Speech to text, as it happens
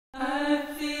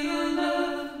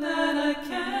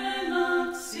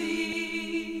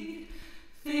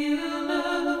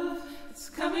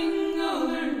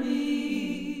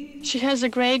She has a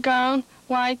gray gown,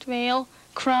 white veil,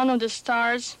 crown of the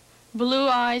stars, blue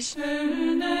eyes. Her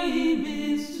name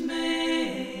is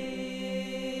Mary.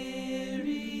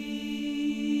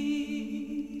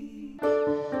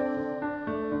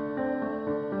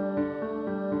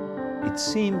 It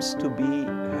seems to be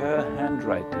her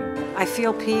handwriting. I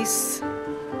feel peace.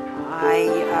 I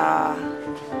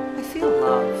feel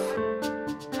love.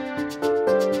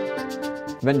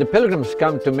 When the pilgrims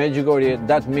come to Medjugorje,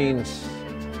 that means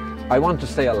I want to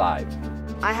stay alive.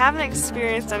 I haven't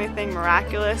experienced anything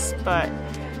miraculous, but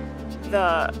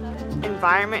the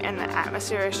environment and the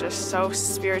atmosphere is just so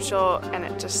spiritual, and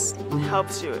it just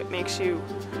helps you. It makes you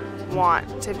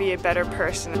want to be a better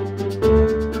person.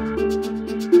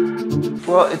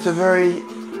 Well, it's a very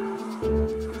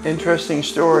interesting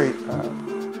story,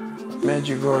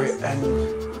 Medjugorje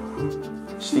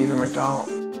and Stephen McDonald.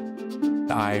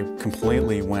 I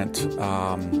completely went,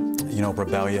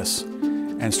 rebellious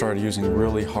and started using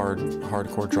really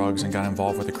hardcore drugs and got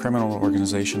involved with a criminal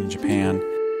organization in Japan.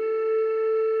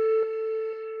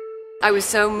 I was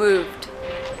so moved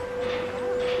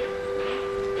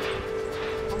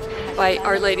by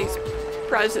Our Lady's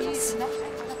presence.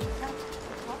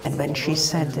 And when she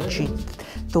said that she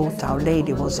thought Our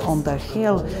Lady was on the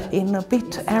hill in a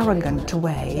bit arrogant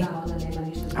way,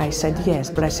 I said,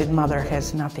 yes, Blessed Mother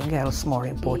has nothing else more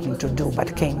important to do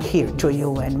but came here to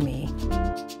you and me.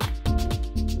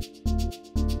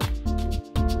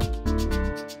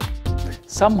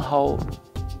 Somehow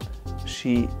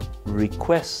she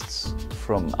requests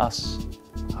from us,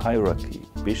 hierarchy,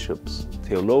 bishops,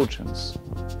 theologians,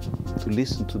 to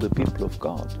listen to the people of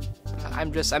God.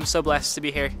 I'm so blessed to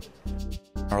be here.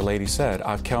 Our Lady said,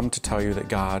 I've come to tell you that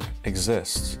God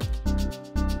exists.